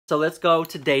So let's go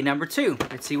to day number 2.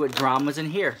 Let's see what drama's in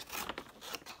here.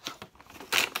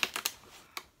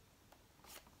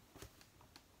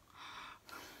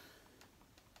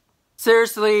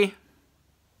 Seriously,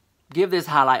 give this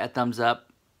highlight a thumbs up.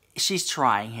 She's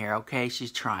trying here, okay?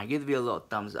 She's trying. Give the video a little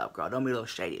thumbs up, girl. Don't be a little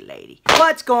shady lady.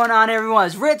 What's going on, everyone?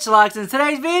 It's Rich Lux in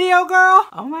today's video, girl.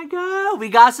 Oh my God, we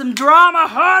got some drama,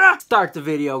 honey. Start the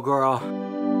video, girl.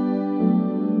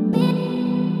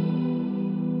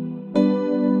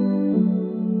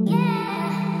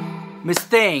 Miss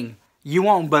Thing, you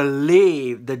won't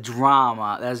believe the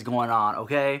drama that's going on,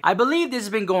 okay? I believe this has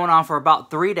been going on for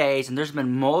about 3 days, and there's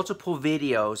been multiple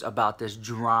videos about this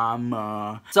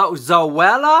drama. So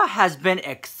Zoella has been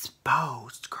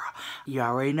exposed, girl. You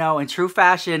already know, in true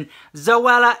fashion,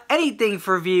 Zoella, anything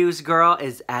for views, girl,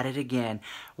 is at it again.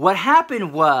 What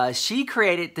happened was she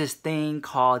created this thing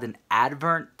called an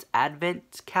advent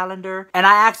calendar, and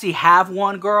I actually have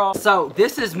one, girl. So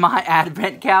this is my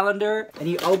advent calendar, and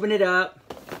you open it up,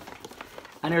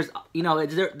 and there's, you know,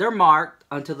 they're marked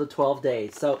until the 12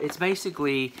 days. So it's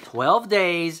basically 12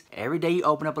 days. Every day you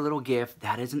open up a little gift.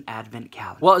 That is an advent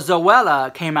calendar. Well,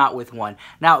 Zoella came out with one.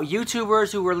 Now,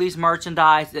 YouTubers who release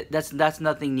merchandise, that's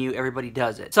nothing new. Everybody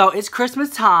does it. So it's Christmas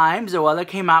time. Zoella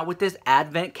came out with this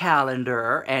advent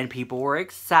calendar, and people were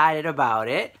excited about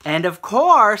it. And of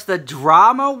course, the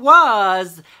drama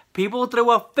was people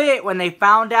threw a fit when they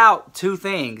found out 2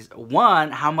 things.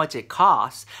 One, how much it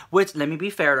costs, which, let me be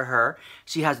fair to her,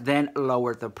 she has then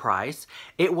lowered the price.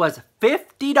 It was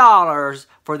 $50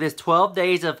 for this 12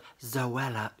 days of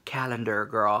Zoella calendar,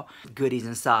 girl. Goodies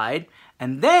inside.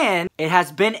 And then it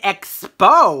has been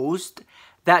exposed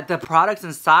that the products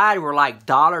inside were like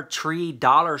Dollar Tree,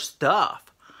 dollar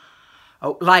stuff.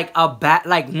 Oh, like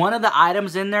one of the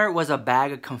items in there was a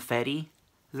bag of confetti.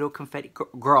 Little confetti.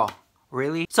 Girl.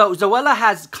 Really? So Zoella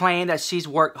has claimed that she's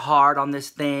worked hard on this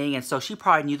thing, and so she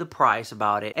probably knew the price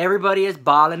about it. Everybody is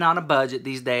balling on a budget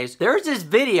these days. There's this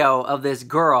video of this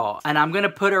girl, and I'm gonna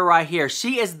put her right here.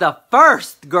 She is the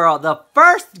first girl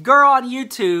on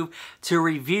YouTube to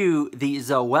review the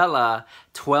Zoella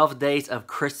 12 days of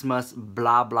Christmas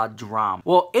blah blah drama.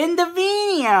 Well, in the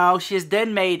video, she has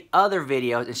then made other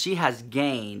videos, and she has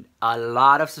gained a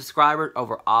lot of subscribers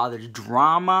over all the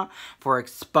drama for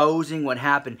exposing what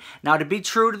happened. Now, to be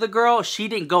true to the girl, she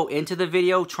didn't go into the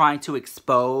video trying to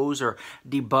expose or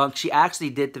debunk. She actually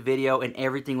did the video, and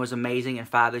everything was amazing and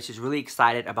fabulous. She's really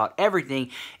excited about everything.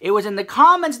 It was in the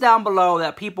comments down below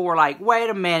that people were like, wait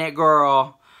a minute,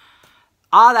 girl.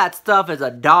 All that stuff is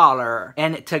 $1,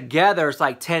 and together it's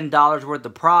like $10 worth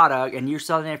of product, and you're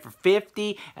selling it for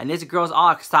 $50, and this girl's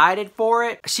all excited for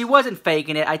it. She wasn't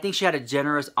faking it. I think she had a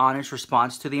generous, honest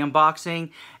response to the unboxing,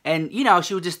 and you know,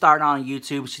 she was just starting on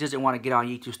YouTube. She doesn't want to get on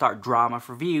YouTube, start drama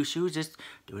for views. She was just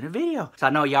doing a video. So I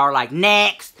know y'all are like,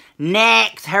 next,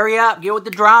 hurry up, get with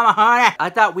the drama, honey. I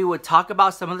thought we would talk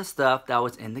about some of the stuff that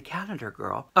was in the calendar,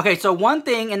 girl. Okay, so one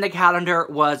thing in the calendar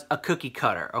was a cookie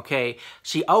cutter, okay?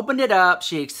 She opened it up,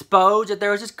 she exposed that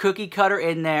there was this cookie cutter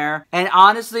in there. And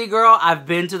honestly, girl, I've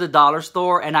been to the dollar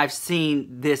store and I've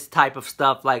seen this type of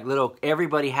stuff, like little,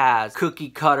 everybody has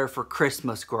cookie cutter for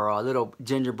Christmas, girl. A little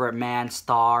gingerbread man,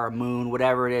 star, moon,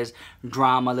 whatever it is,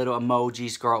 drama, little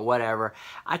emojis, girl, whatever.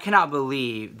 I cannot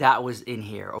believe that was in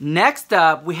here. Next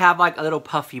up, we have like a little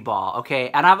puffy ball, okay?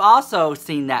 And I've also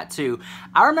seen that too.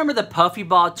 I remember the puffy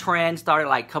ball trend started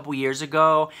like a couple years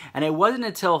ago, and it wasn't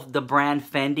until the brand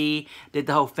Fendi did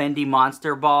the whole Fendi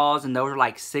monster balls, and those were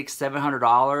like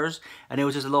 $600-700, and it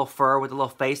was just a little fur with a little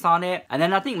face on it. And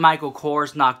then I think Michael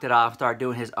Kors knocked it off, started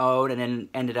doing his own, and then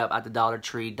ended up at the Dollar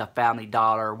Tree, the Family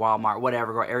Dollar, Walmart,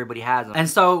 whatever, girl, everybody has them. And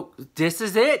so this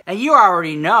is it. And you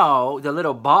already know the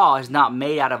little ball is not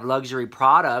made out of luxury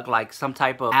product like some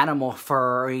type of animal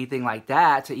fur or anything like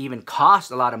that to even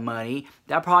cost a lot of money.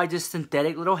 They're probably just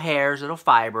synthetic little hairs, little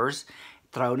fibers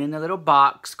thrown in a little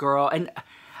box, girl. And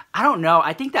I don't know.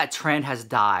 I think that trend has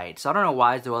died. So I don't know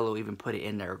why Zoella even put it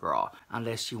in there, girl.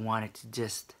 Unless you wanted to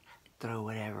just throw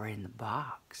whatever in the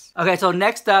box. Okay, so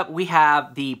next up we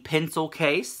have the pencil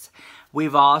case.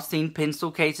 We've all seen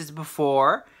pencil cases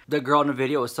before. The girl in the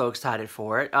video was so excited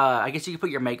for it. I guess you could put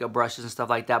your makeup brushes and stuff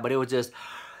like that, but it was just,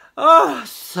 oh,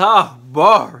 so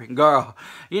boring, girl.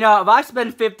 You know, if I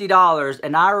spend $50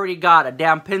 and I already got a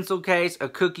damn pencil case, a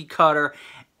cookie cutter,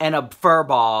 and a fur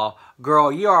ball, girl,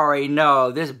 you already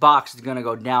know this box is gonna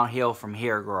go downhill from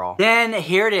here, girl. Then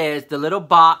here it is, the little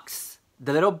box,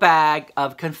 the little bag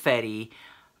of confetti.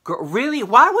 Girl, really?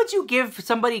 Why would you give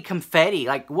somebody confetti?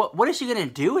 Like, what is she gonna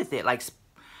do with it? Like,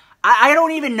 I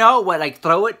don't even know what, like,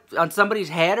 throw it on somebody's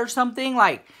head or something?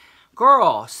 Like,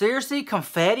 girl, seriously,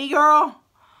 confetti, girl?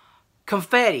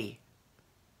 Confetti.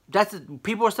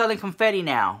 People are selling confetti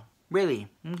now. Really?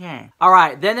 Okay.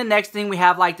 Alright, then the next thing we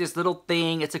have like this little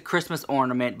thing. It's a Christmas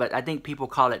ornament, but I think people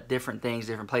call it different things,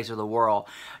 different places of the world.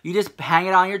 You just hang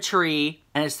it on your tree,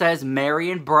 and it says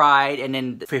Mary and Bride, and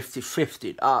then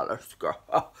 $50,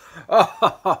 girl.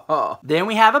 Then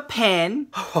we have a pen.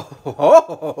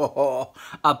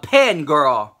 A pen,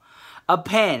 girl. A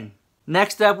pen.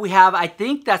 Next up, we have, I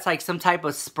think that's like some type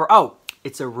of spray. Oh,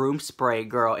 it's a room spray,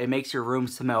 girl. It makes your room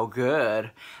smell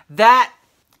good. That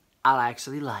I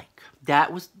actually like.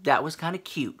 That was kind of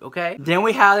cute, okay? Then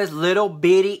we have this little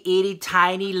bitty, itty,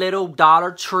 tiny little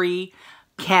Dollar Tree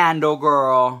candle,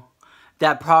 girl.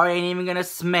 That probably ain't even gonna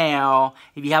smell.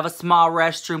 If you have a small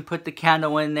restroom, put the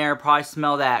candle in there, probably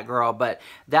smell that, girl. But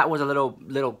that was a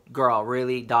little girl,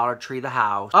 really. Dollar Tree the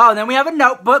house. Oh, and then we have a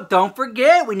notebook. Don't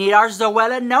forget, we need our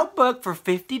Zoella notebook for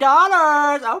 $50.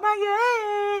 Oh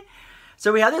my God.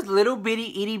 So we have this little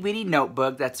bitty, itty bitty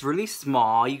notebook that's really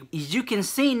small. As you can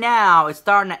see now, it's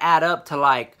starting to add up to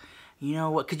like, you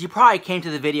know what? Because you probably came to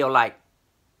the video like,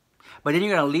 but then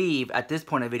you're going to leave at this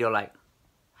point in the video like,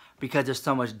 because there's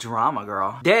so much drama,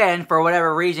 girl. Then, for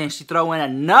whatever reason, she throw in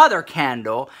another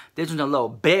candle. This one's a little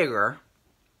bigger.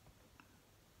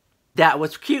 That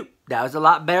was cute. That was a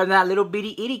lot better than that little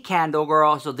bitty itty candle,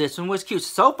 girl. So this one was cute.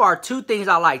 So far, two things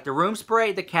I like. The room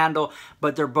spray, the candle,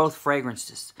 but they're both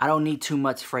fragrances. I don't need too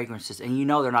much fragrances. And you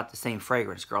know they're not the same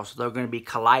fragrance, girl. So they're going to be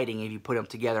colliding if you put them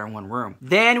together in one room.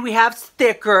 Then we have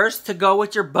stickers to go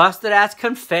with your busted ass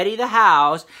confetti the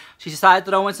house. She decided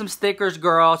to throw in some stickers,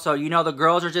 girl. So you know the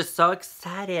girls are just so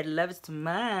excited. Love it so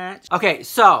much. Okay,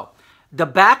 so the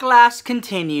backlash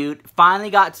continued. Finally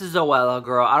got to Zoella,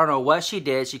 girl. I don't know what she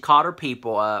did. She caught her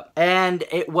people up. And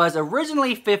it was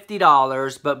originally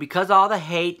 $50, but because of all the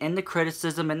hate and the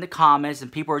criticism and the comments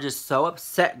and people are just so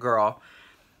upset, girl,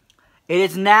 it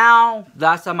is now,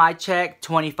 last time I checked,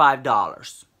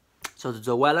 $25. So the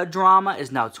Zoella drama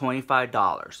is now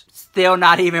 $25. Still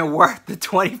not even worth the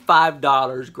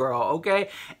 $25, girl, okay?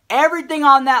 Everything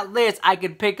on that list I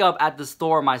could pick up at the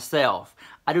store myself.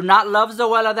 I do not love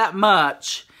Zoella that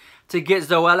much to get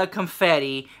Zoella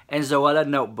confetti and Zoella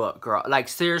notebook, girl. Like,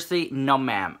 seriously, no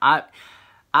ma'am. I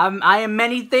am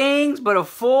many things, but a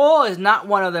fool is not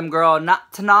one of them, girl.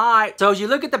 Not tonight. So as you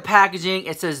look at the packaging,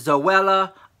 it says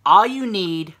Zoella, all you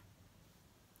need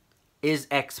is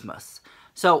Xmas.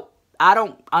 So I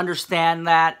don't understand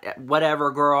that.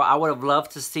 Whatever, girl. I would have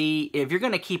loved to see, if you're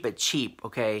going to keep it cheap,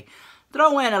 okay,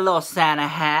 throw in a little Santa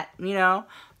hat, you know,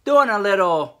 throw in a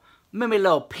little, maybe a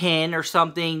little pin or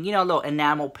something, you know, a little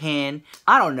enamel pin.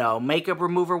 I don't know, makeup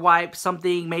remover wipe,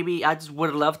 something. Maybe I just would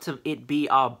have loved to it be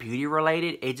all beauty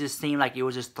related. It just seemed like it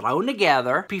was just thrown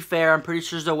together. To be fair, I'm pretty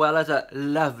sure Zoella's a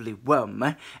lovely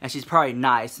woman, and she's probably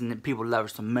nice, and people love her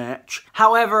so much.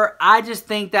 However, I just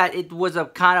think that it was a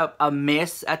kind of a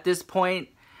miss at this point.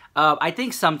 I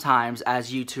think sometimes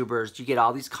as YouTubers, you get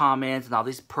all these comments and all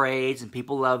these praise and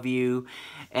people love you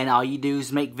and all you do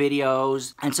is make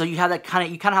videos. And so you have that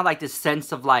kind of have like this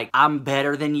sense of like, I'm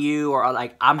better than you, or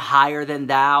like, I'm higher than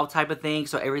thou type of thing.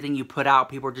 So everything you put out,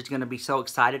 people are just going to be so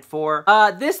excited for.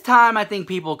 This time, I think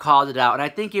people called it out, and I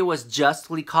think it was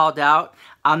justly called out.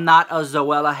 I'm not a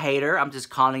Zoella hater. I'm just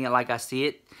calling it like I see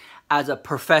it as a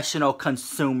professional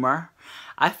consumer.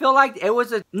 I feel like it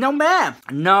was a no ma'am.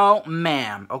 No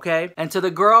ma'am, okay? And to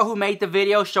the girl who made the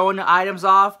video showing the items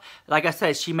off, like I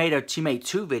said, she made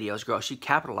two videos, girl. She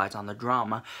capitalized on the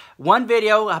drama. One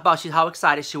video about how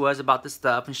excited she was about the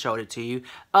stuff and showed it to you.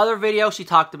 Other video, she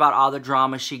talked about all the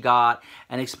drama she got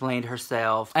and explained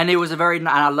herself. And it was and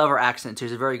I love her accent too.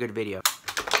 It's a very good video.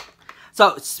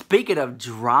 So, speaking of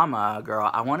drama, girl,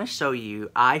 I want to show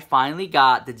you, I finally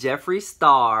got the Jeffree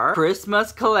Star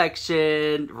Christmas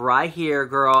collection right here,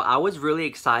 girl. I was really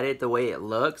excited the way it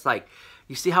looks. Like,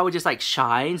 you see how it just, like,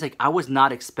 shines? Like, I was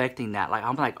not expecting that. Like,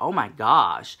 I'm like, oh my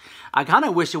gosh. I kind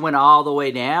of wish it went all the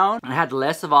way down. I had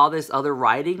less of all this other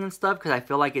writing and stuff because I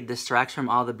feel like it distracts from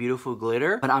all the beautiful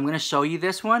glitter. But I'm going to show you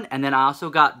this one. And then I also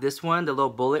got this one, the little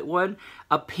bullet one.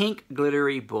 A pink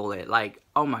glittery bullet. Like,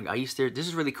 oh my god, this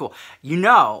is really cool. You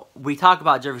know, we talk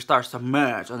about Jeffree Star so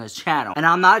much on this channel. And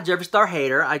I'm not a Jeffree Star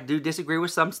hater. I do disagree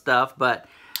with some stuff, but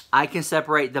I can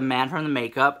separate the man from the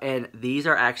makeup, and these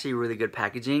are actually really good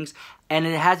packagings. And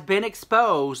it has been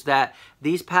exposed that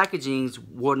these packagings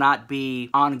will not be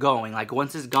ongoing. Like,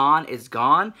 once it's gone, it's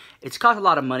gone. It's cost a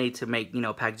lot of money to make, you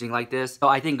know, packaging like this. So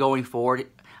I think going forward,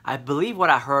 I believe what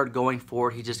I heard going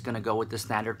forward, he's just going to go with the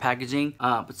standard packaging.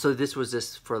 So this was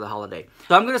just for the holiday.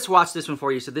 So I'm going to swatch this one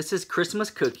for you. So this is Christmas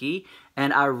Cookie,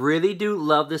 and I really do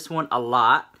love this one a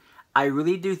lot. I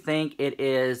really do think it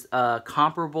is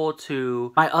comparable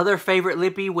to my other favorite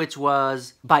lippy, which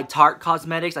was by Tarte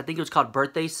Cosmetics. I think it was called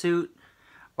Birthday Suit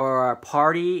or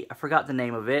Party. I forgot the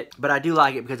name of it. But I do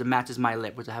like it because it matches my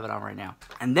lip, which I have it on right now.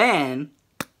 And then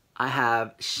I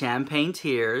have Champagne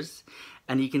Tears.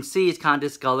 And you can see it's kind of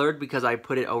discolored because I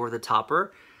put it over the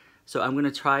topper. So I'm going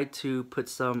to try to put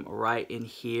some right in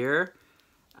here.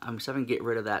 I'm just having to get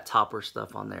rid of that topper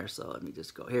stuff on there. So let me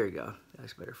just go. Here we go.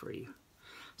 That's better for you.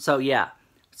 So yeah.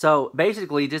 So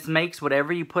basically just makes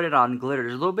whatever you put it on glitter.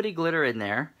 There's a little bit of glitter in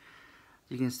there.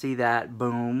 You can see that.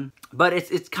 Boom. But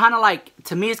it's kind of like,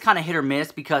 to me it's kind of hit or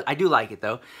miss because I do like it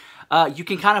though. You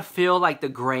can kind of feel like the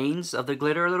grains of the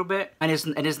glitter a little bit. And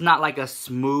it's not like a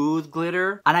smooth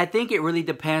glitter. And I think it really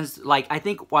depends. Like, I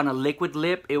think on a liquid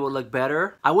lip, it will look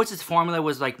better. I wish this formula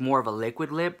was like more of a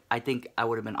liquid lip. I think I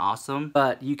would have been awesome.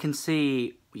 But you can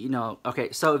see, you know,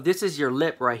 okay, so if this is your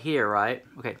lip right here, right?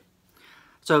 Okay.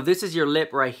 So if this is your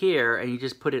lip right here and you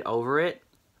just put it over it,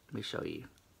 let me show you.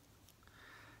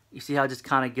 You see how it just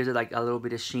kind of gives it like a little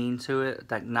bit of sheen to it,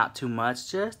 like not too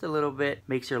much, just a little bit,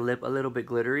 makes your lip a little bit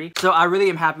glittery. So I really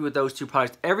am happy with those two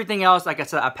products. Everything else, like I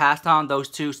said, I passed on. Those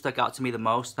two stuck out to me the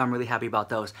most. I'm really happy about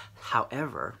those.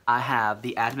 However, I have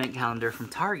the advent calendar from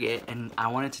Target and I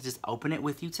wanted to just open it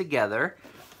with you together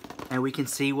and we can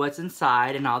see what's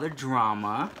inside and all the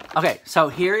drama. Okay, so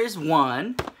here is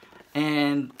one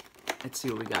and let's see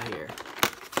what we got here.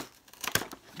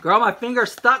 Girl, my finger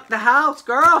stuck the house,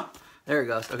 girl. There it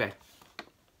goes. Okay.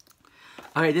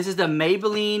 Okay, this is the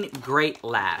Maybelline Great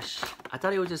Lash. I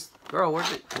thought it was just, girl,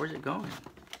 where's it going?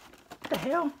 What the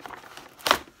hell?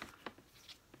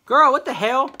 Girl, what the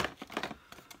hell?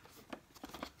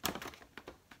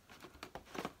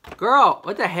 Girl,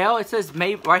 what the hell? It says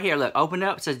right here, look, open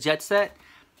up, it says Jet Set,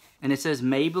 and it says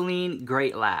Maybelline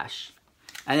Great Lash.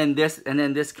 And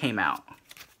then this came out.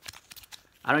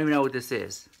 I don't even know what this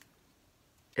is.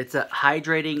 It's a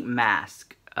hydrating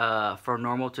mask. For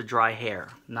normal to dry hair.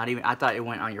 Not even, I thought it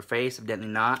went on your face, evidently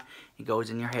not. It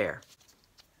goes in your hair.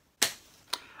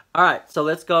 Alright, so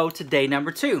let's go to day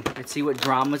number 2. Let's see what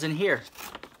drama's in here.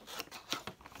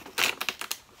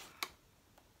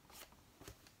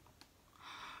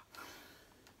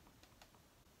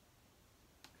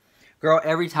 Girl,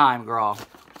 every time, girl.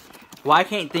 Why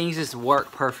can't things just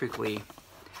work perfectly?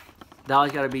 There's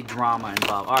always gotta be drama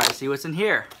involved. Alright, see what's in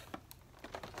here.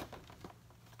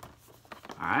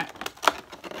 Alright.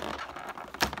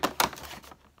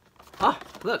 Oh,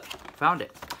 look. Found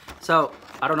it. So,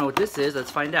 I don't know what this is. Let's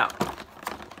find out.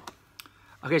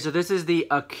 Okay, so this is the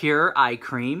Acure Eye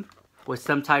Cream with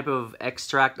some type of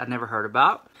extract I've never heard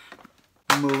about.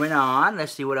 Moving on.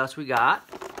 Let's see what else we got.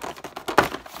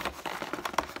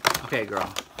 Okay,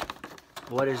 girl.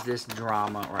 What is this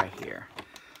drama right here?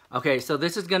 Okay, so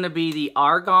this is going to be the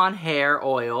Argan Hair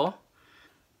Oil.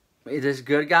 Is this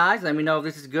good, guys? Let me know if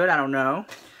this is good. I don't know.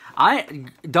 I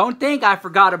don't think I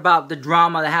forgot about the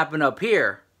drama that happened up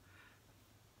here.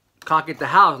 Cock at the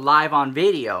house live on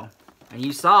video. And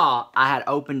you saw I had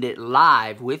opened it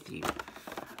live with you.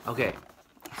 Okay.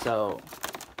 So,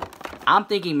 I'm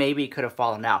thinking maybe it could have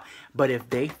fallen out. But if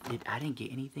I didn't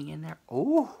get anything in there.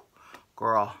 Oh,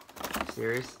 girl.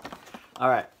 Serious?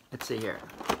 Alright. Let's see here.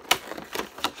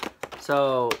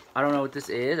 So, I don't know what this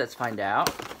is. Let's find out.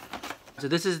 So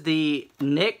this is the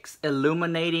NYX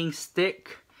Illuminating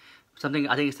Stick. Something,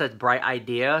 I think it says Bright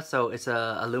Idea. So it's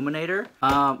a illuminator.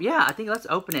 Yeah, I think let's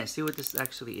open it and see what this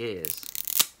actually is.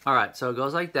 Alright, so it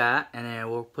goes like that. And then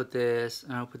we'll put this,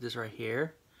 and I'll put this right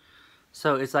here.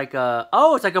 So it's like a,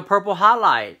 oh, it's like a purple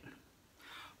highlight.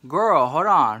 Girl, hold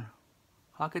on.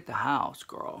 Look at the house,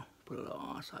 girl. Put it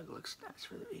on so it looks nice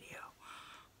for the video.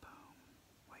 Boom.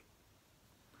 Wait.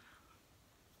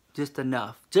 Just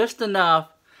enough. Just enough.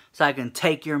 So I can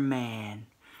take your man.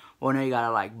 Well, now you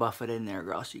gotta like buff it in there,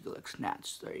 girl, so you can look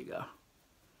snatched. There you go.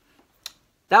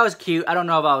 That was cute. I don't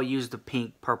know if I'll use the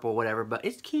pink, purple, whatever, but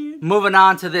it's cute. Moving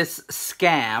on to this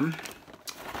scam.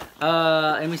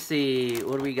 Let me see.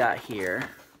 What do we got here?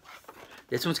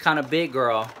 This one's kind of big,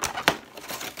 girl.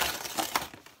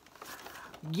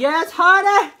 Yes,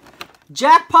 honey!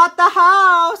 Jackpot the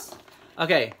house!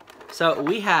 Okay. So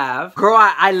we have, girl,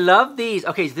 I love these.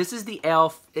 Okay, so this is the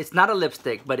e.l.f. It's not a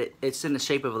lipstick, but it's in the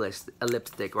shape of a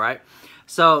lipstick, right?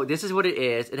 So this is what it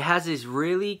is. It has this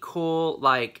really cool,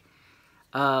 like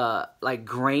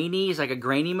grainy, it's like a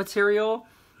grainy material.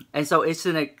 And so it's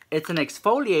an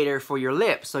exfoliator for your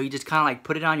lips. So you just kind of like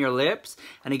put it on your lips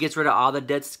and it gets rid of all the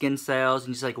dead skin cells and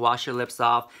you just like wash your lips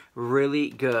off. Really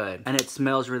good. And it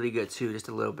smells really good too, just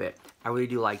a little bit. I really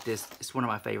do like this. It's one of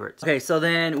my favorites. Okay, so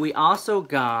then we also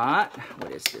got,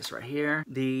 what is this right here?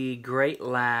 The Great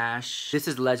Lash. This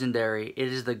is legendary. It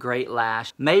is the Great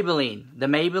Lash. Maybelline. The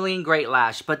Maybelline Great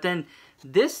Lash. But then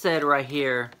this said right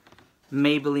here,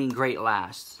 Maybelline Great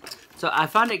Lash. So I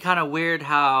find it kind of weird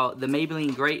how the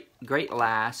Maybelline Great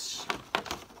Lash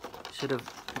should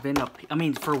have been up. I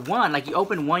mean, for one, like you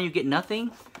open one, you get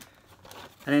nothing.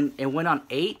 And then it went on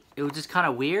 8. It was just kind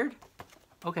of weird.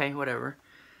 Okay, whatever.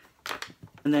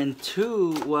 And then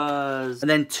two was the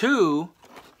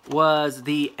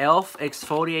e.l.f.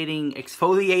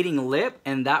 exfoliating lip,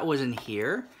 and that was in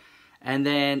here. And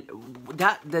then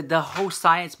the whole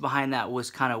science behind that was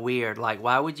kind of weird. Like,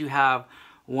 why would you have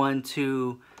 1,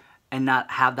 2, and not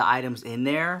have the items in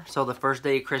there? So the first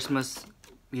day of Christmas,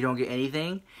 you don't get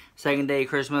anything. Second day of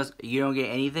Christmas, you don't get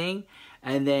anything.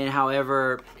 And then,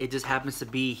 however, it just happens to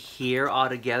be here all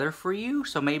together for you.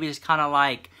 So maybe it's kind of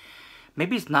like,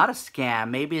 maybe it's not a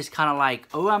scam. Maybe it's kind of like,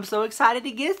 oh, I'm so excited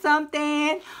to get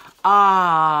something.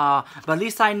 But at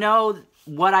least I know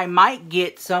what I might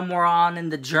get somewhere on in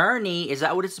the journey. Is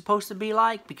that what it's supposed to be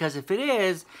like? Because if it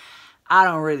is, I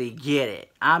don't really get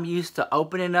it. I'm used to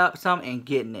opening up something and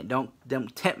getting it. Don't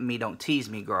tempt me. Don't tease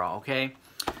me, girl, okay?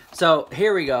 So,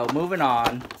 here we go. Moving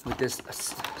on with this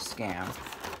scam.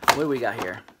 What do we got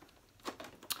here?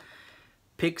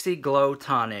 Pixie Glow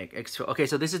Tonic. Okay,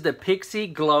 so this is the Pixie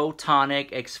Glow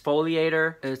Tonic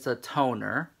Exfoliator. It's a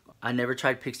toner. I never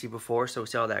tried Pixie before, so we'll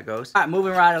see how that goes. All right,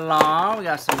 moving right along. We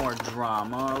got some more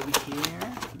drama over here.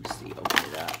 Let me see,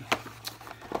 open it up.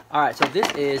 All right, so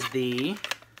this is the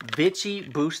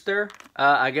Bitchy Booster.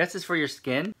 I guess it's for your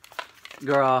skin.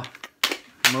 Girl,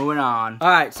 moving on. All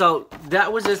right, so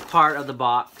that was this part of the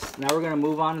box. Now we're gonna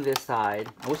move on to this side.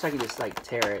 I wish I could just like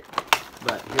tear it,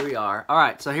 but here we are. All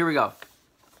right, so here we go.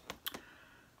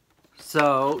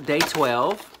 So day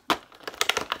 12,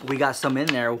 we got some in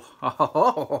there.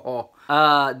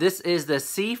 This is the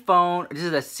Seafoam. This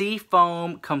is the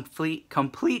Seafoam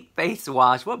complete face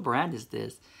wash. What brand is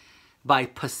this? By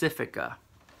Pacifica.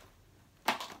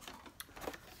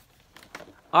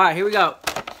 All right, here we go.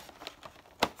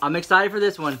 I'm excited for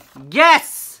this one.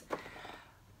 Yes,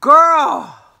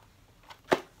 girl.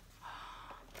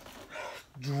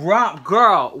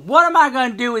 Girl, what am I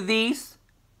gonna do with these?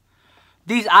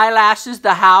 These eyelashes,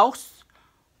 the house?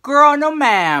 Girl, no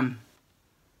ma'am.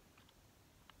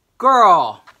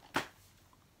 Girl.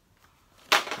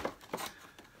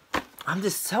 I'm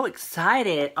just so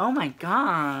excited. Oh my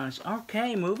gosh.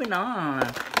 Okay, moving on.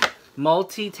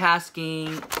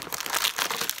 Multitasking.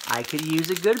 I could use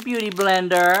a good beauty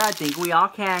blender. I think we all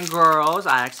can, girls.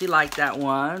 I actually like that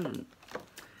one.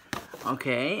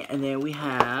 Okay, and then we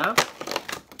have...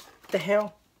 What the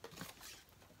hell?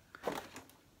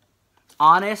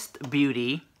 Honest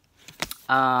Beauty.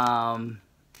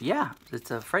 Yeah,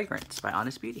 it's a fragrance by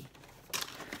Honest Beauty.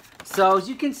 So as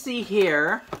you can see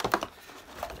here,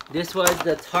 this was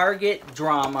the Target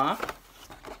drama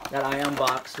that I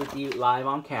unboxed with you live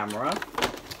on camera.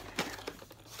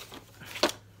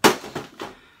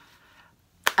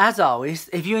 As always,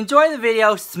 if you enjoy the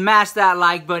video, smash that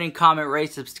like button, comment,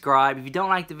 rate, subscribe. If you don't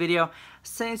like the video,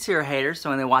 send it to your haters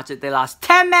so when they watch it, they lost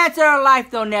 10 minutes of their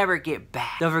life they'll never get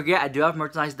back. Don't forget, I do have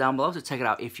merchandise down below, so check it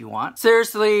out if you want.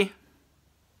 Seriously,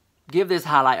 give this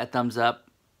highlight a thumbs up.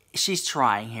 She's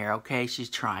trying here, okay? She's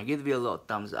trying. Give the video a little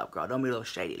thumbs up, girl. Don't be a little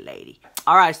shady lady.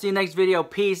 Alright, see you next video.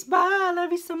 Peace. Bye.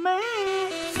 Love you so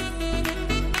much.